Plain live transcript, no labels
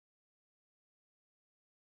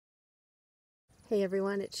Hey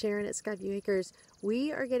everyone, it's Sharon at Skyview Acres.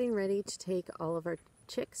 We are getting ready to take all of our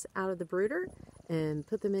chicks out of the brooder and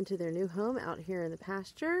put them into their new home out here in the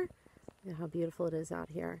pasture. Look at how beautiful it is out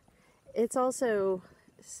here. It's also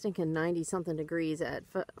stinking 90 something degrees at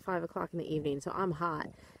 5 o'clock in the evening, so I'm hot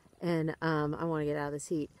and I want to get out of this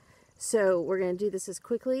heat. So we're going to do this as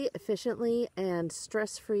quickly, efficiently, and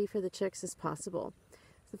stress-free for the chicks as possible.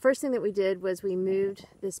 The first thing that we did was we moved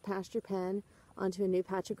this pasture pen onto a new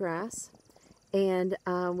patch of grass. And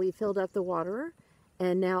we filled up the waterer,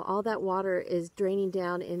 and now all that water is draining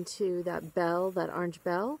down into that bell, that orange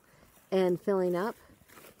bell, and filling up.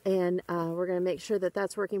 And we're going to make sure that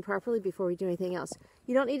that's working properly before we do anything else.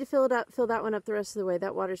 You don't need to fill that one up the rest of the way.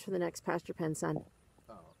 That water's for the next pasture pen, son.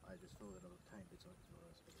 Oh, I just filled it up a tiny bit so I can fill the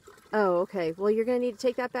rest of it. Oh, okay. Well, you're going to need to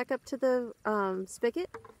take that back up to the spigot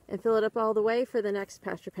and fill it up all the way for the next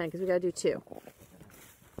pasture pen, because we got to do two.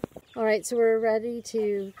 Alright, so we're ready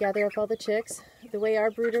to gather up all the chicks. The way our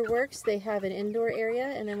brooder works, they have an indoor area,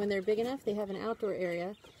 and then when they're big enough, they have an outdoor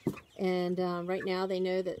area. And right now they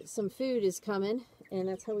know that some food is coming, and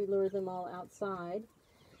that's how we lure them all outside.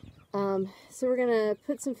 So we're going to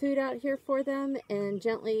put some food out here for them and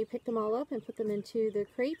gently pick them all up and put them into the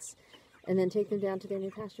crates, and then take them down to their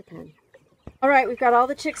new pasture pen. Alright, we've got all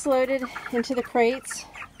the chicks loaded into the crates.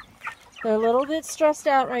 They're a little bit stressed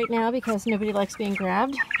out right now because nobody likes being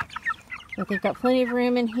grabbed. But they've got plenty of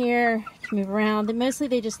room in here to move around. And mostly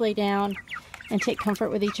they just lay down and take comfort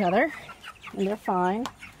with each other. And they're fine.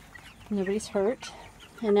 Nobody's hurt.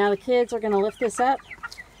 And now the kids are going to lift this up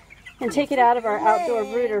and take it out of our outdoor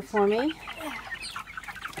brooder for me.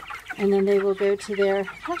 And then they will go to their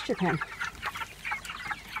pasture pen.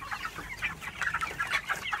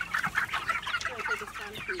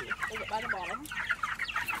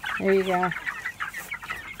 There you go.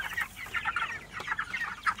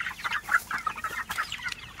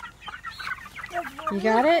 You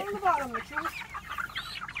got it?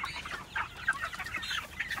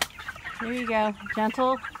 There you go.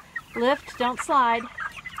 Gentle lift, don't slide.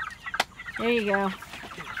 There you go.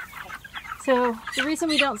 So the reason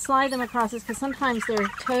we don't slide them across is because sometimes their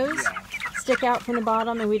toes stick out from the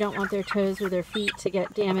bottom, and we don't want their toes or their feet to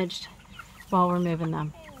get damaged while we're moving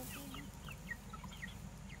them.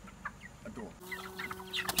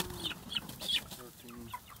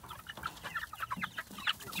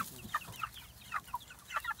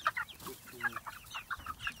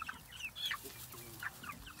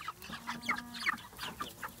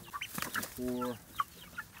 Four,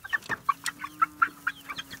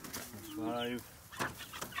 5,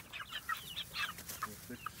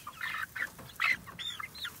 6,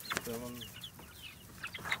 7,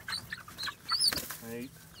 8,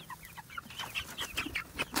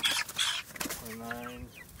 9,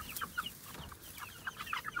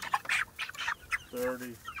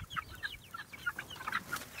 30,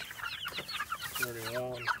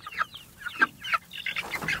 31,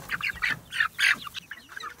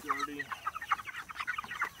 30,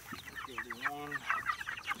 31,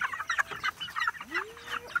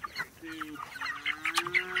 2,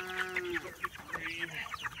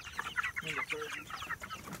 3,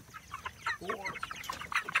 4,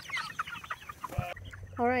 5.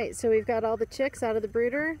 Alright, so we've got all the chicks out of the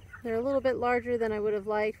brooder. They're a little bit larger than I would have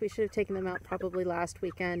liked. We should have taken them out probably last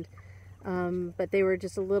weekend, but they were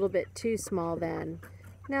just a little bit too small then.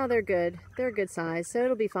 Now they're good. They're a good size, so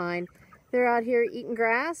it'll be fine. They're out here eating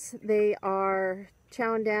grass. They are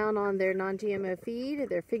chowing down on their non-GMO feed.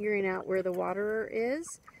 They're figuring out where the waterer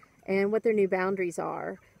is and what their new boundaries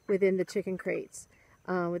are within the chicken crates,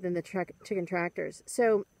 within the chicken tractors.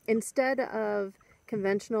 So instead of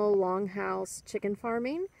conventional longhouse chicken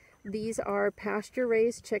farming, these are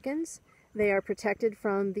pasture-raised chickens. They are protected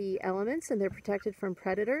from the elements, and they're protected from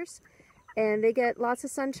predators. And they get lots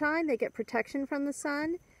of sunshine. They get protection from the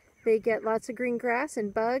sun. They get lots of green grass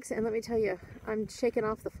and bugs, and let me tell you, I'm shaking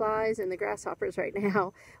off the flies and the grasshoppers right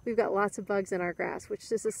now. We've got lots of bugs in our grass,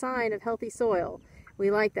 which is a sign of healthy soil.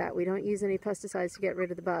 We like that. We don't use any pesticides to get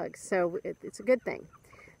rid of the bugs, so it's a good thing.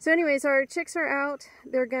 So anyways, our chicks are out.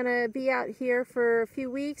 They're going to be out here for a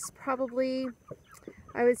few weeks, probably,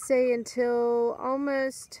 I would say, until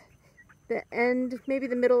almost the end, maybe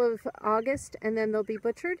the middle of August, and then they'll be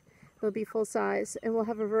butchered. They'll be full size, and we'll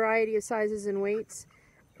have a variety of sizes and weights.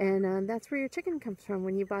 And that's where your chicken comes from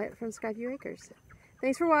when you buy it from Skyview Acres.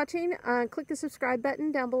 Thanks for watching. Click the subscribe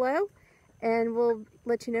button down below, and we'll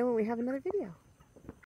let you know when we have another video.